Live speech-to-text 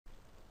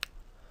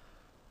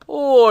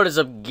What is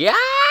up, guys?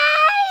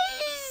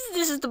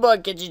 This is the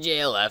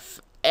BugCatcherJLF,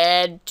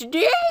 and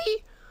today,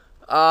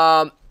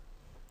 I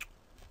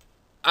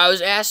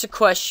was asked a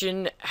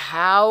question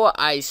how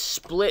I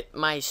split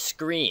my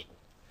screen.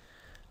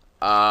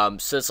 So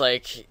it's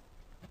like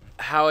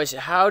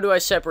how do I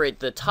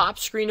separate the top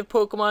screen of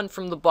Pokemon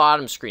from the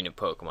bottom screen of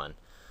Pokemon?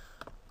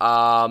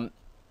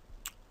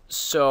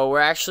 So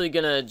we're actually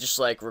gonna just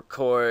like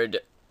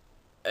record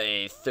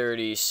a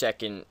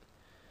 30-second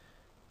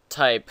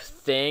type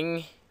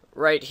thing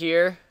right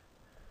here,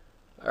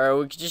 or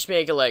we could just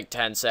make it like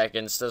 10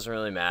 seconds, doesn't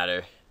really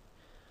matter.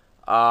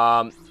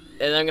 And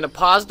I'm gonna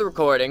pause the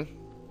recording,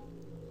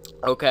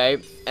 okay,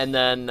 and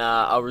then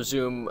I'll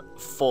resume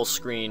full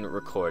screen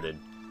recorded.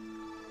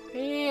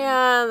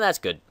 Yeah, that's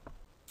good.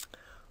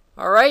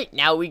 Alright,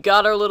 now we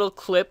got our little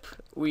clip.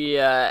 We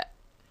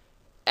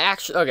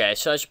actually, okay,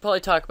 so I should probably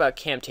talk about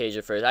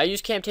Camtasia first. I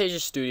use Camtasia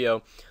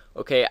Studio.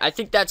 Okay, I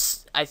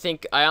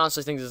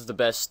honestly think this is the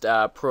best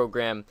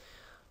program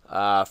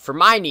for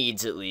my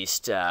needs, at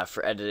least,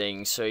 for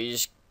editing. So you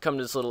just come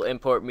to this little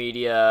import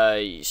media,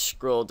 you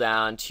scroll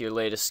down to your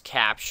latest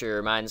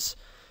capture. Mine's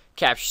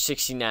capture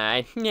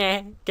 69.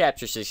 Yeah,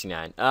 capture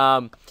 69.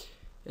 And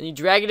you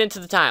drag it into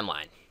the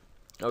timeline.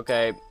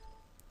 Okay.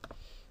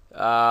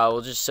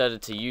 We'll just set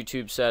it to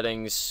YouTube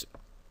settings.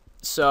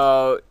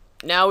 So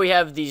now we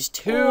have these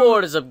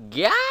two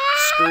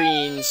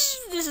screens.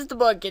 This is the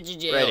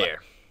BugCatcherJLF right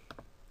here.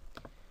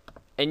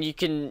 And you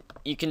can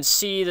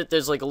see that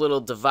there's like a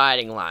little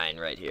dividing line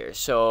right here.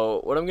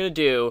 So what I'm gonna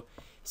do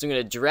is I'm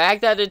gonna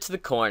drag that into the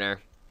corner.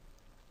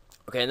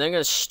 Okay, and then I'm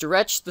gonna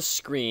stretch the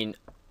screen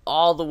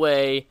all the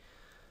way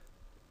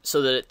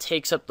so that it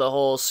takes up the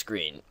whole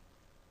screen.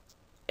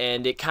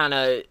 And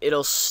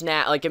it'll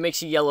snap, like it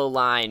makes a yellow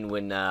line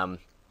when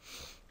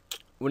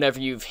whenever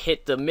you've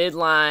hit the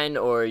midline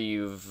or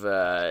you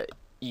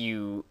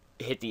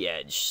hit the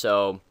edge.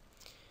 So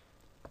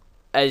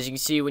as you can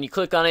see, when you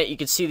click on it, you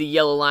can see the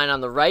yellow line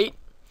on the right.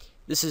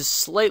 This is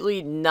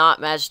slightly not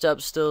matched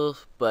up still,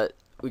 but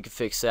we can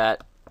fix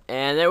that.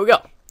 And there we go.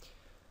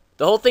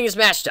 The whole thing is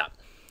matched up.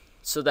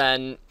 So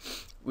then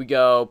we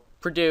go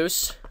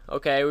produce.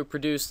 Okay, we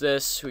produce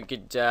this. We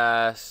could,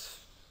 doesn't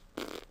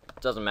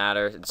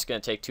matter. It's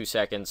going to take 2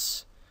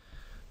 seconds.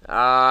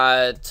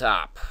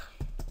 Top.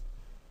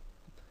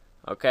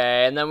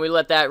 Okay, and then we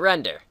let that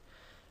render.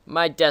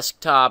 My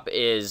desktop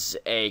is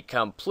a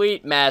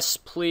complete mess.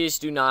 Please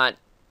do not,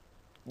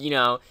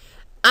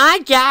 I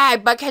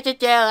got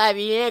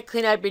BugCatcherJLF,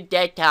 clean up your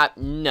desktop.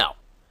 No.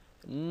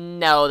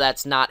 No,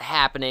 that's not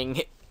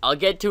happening. I'll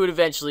get to it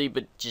eventually,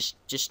 but just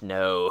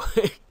no.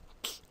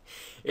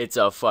 It's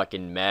a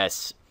fucking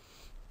mess.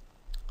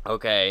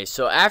 Okay,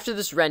 so after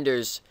this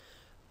renders,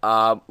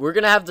 we're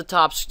gonna have the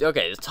top.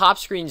 Okay, the top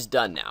screen's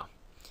done now,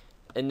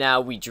 and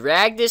now we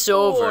drag this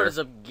over. What is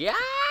up, guys?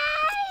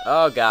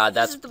 Oh god,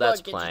 that's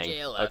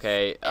playing.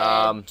 Okay,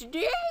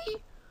 today,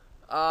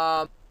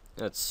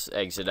 let's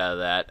exit out of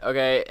that.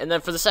 Okay, and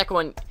then for the second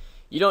one,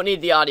 you don't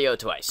need the audio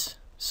twice.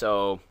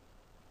 So,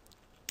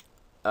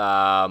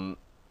 yeah,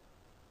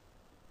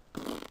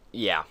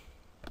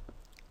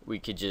 we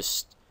could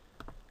just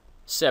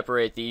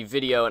separate the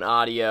video and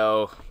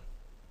audio,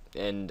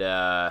 and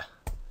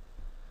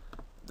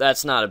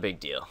that's not a big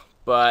deal.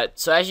 But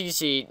so as you can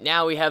see,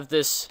 now we have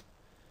this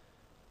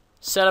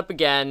set up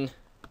again.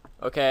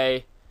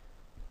 Okay.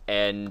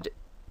 And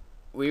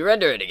we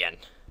render it again,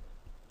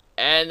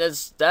 and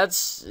it's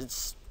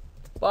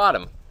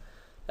bottom.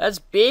 That's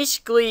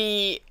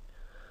basically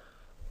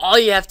all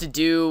you have to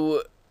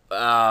do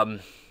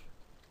if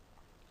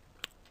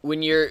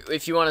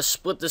you want to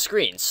split the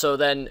screen. So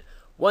then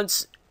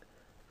once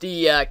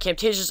the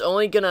Camtasia is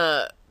only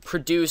gonna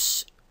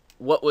produce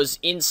what was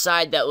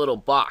inside that little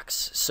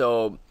box,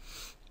 so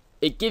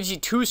it gives you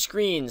 2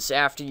 screens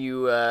after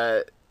you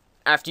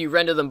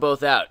render them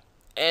both out,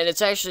 and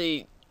it's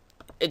actually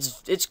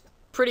it's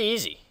pretty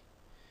easy.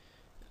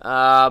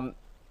 So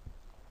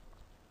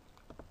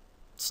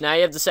now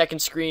you have the second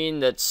screen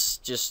that's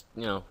just,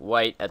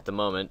 white at the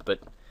moment, but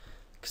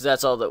because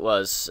that's all that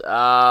was.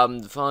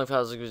 The following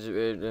files,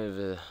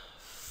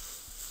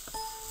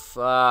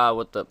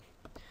 what the?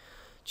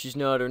 Choose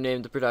node or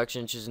name the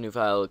production. Choose a new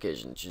file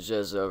location. Choose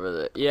just over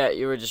the. Yeah,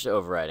 you were just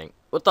overwriting.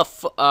 What the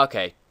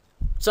Okay.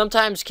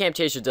 Sometimes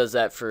Camtasia does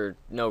that for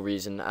no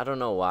reason. I don't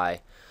know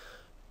why,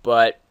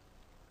 but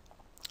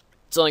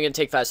it's only gonna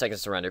take 5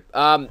 seconds to render.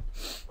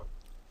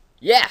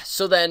 Yeah.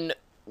 So then,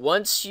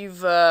 once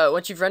you've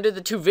rendered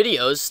the 2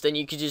 videos, then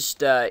you can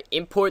just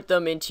import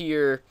them into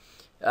your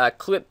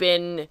clip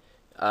bin,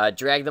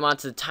 drag them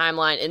onto the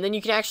timeline, and then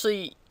you can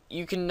actually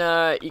you can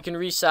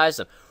resize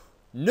them.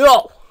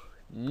 No.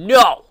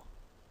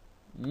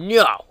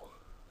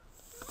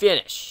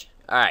 Finish.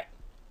 All right.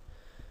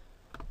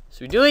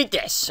 So we delete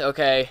this.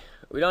 Okay.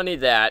 We don't need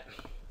that.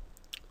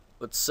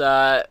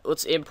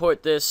 Let's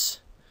import this.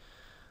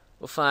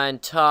 We'll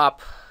find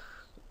top,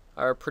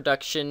 our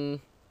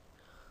production.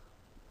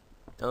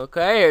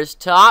 Okay, here's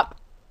top.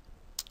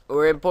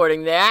 We're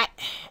importing that,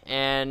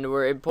 and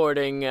we're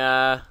importing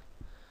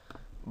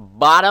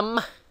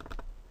bottom.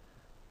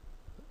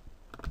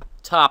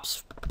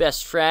 top's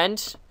best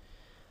friend.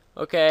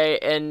 Okay,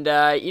 and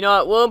you know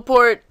what? We'll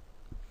import.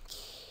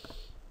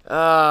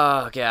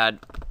 Oh god,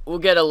 we'll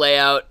get a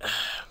layout.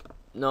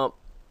 Nope.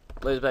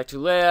 Lays back to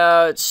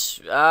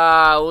layouts.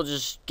 We'll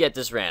just get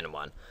this random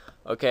one.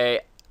 Okay.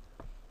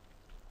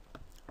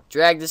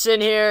 Drag this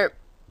in here.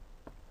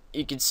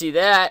 You can see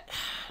that.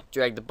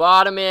 Drag the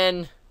bottom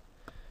in.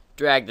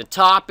 Drag the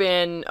top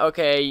in.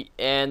 Okay,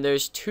 and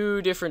there's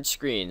 2 different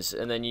screens.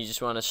 And then you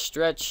just want to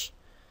stretch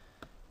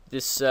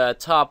this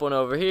top one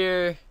over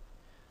here.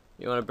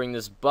 You want to bring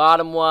this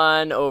bottom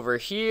one over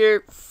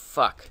here.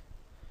 Fuck.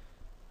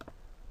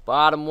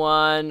 Bottom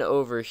one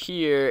over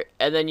here.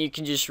 And then you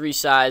can just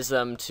resize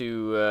them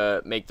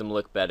to make them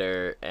look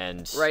better.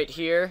 And right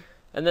here.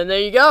 And then there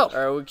you go.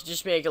 Or we could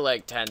just make it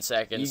like 10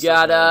 seconds. You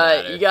got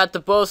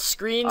the both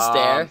screens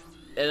there.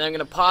 And I'm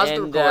gonna pause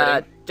the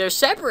recording. They're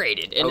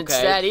separated, and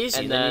it's that easy.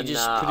 And then you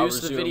just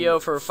produce the video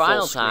for a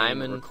final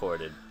time and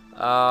recorded.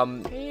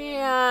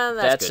 Yeah,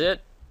 that's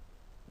it.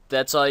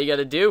 That's all you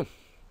gotta do.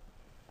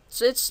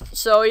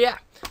 So yeah.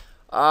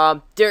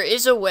 There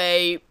is a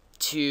way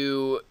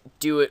to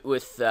do it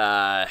with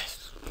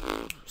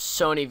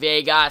Sony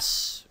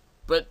Vegas,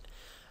 but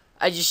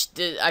I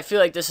feel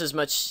like this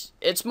is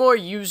it's more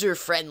user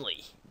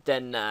friendly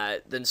than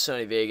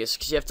Sony Vegas,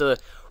 because you have to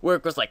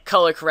work with like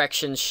color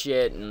correction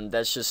shit, and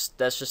that's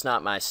just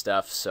not my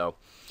stuff. So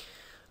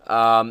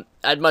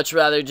I'd much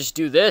rather just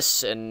do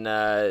this, and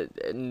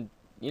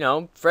you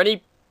know, for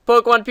any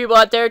Pokemon people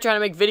out there trying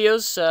to make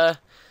videos,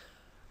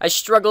 I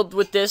struggled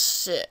with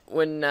this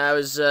when I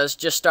was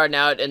just starting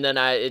out, and then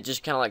it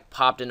just kind of like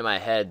popped into my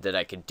head that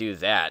I could do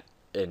that,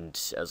 and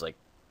I was like,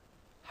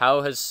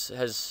 how has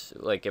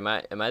like, am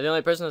I the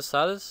only person that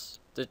saw this?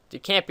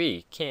 It can't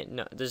be.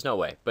 No, there's no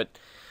way. But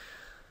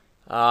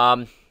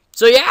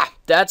so yeah,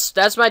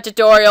 that's my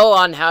tutorial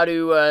on how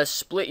to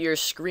split your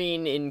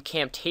screen in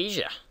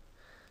Camtasia.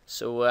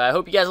 So I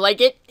hope you guys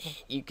like it.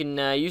 You can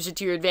use it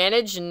to your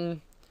advantage,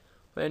 and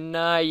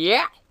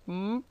yeah,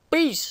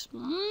 peace,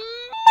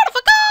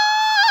 motherfuckers.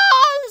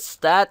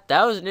 That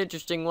was an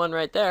interesting one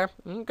right there.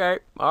 Okay,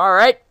 all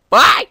right,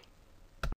 bye.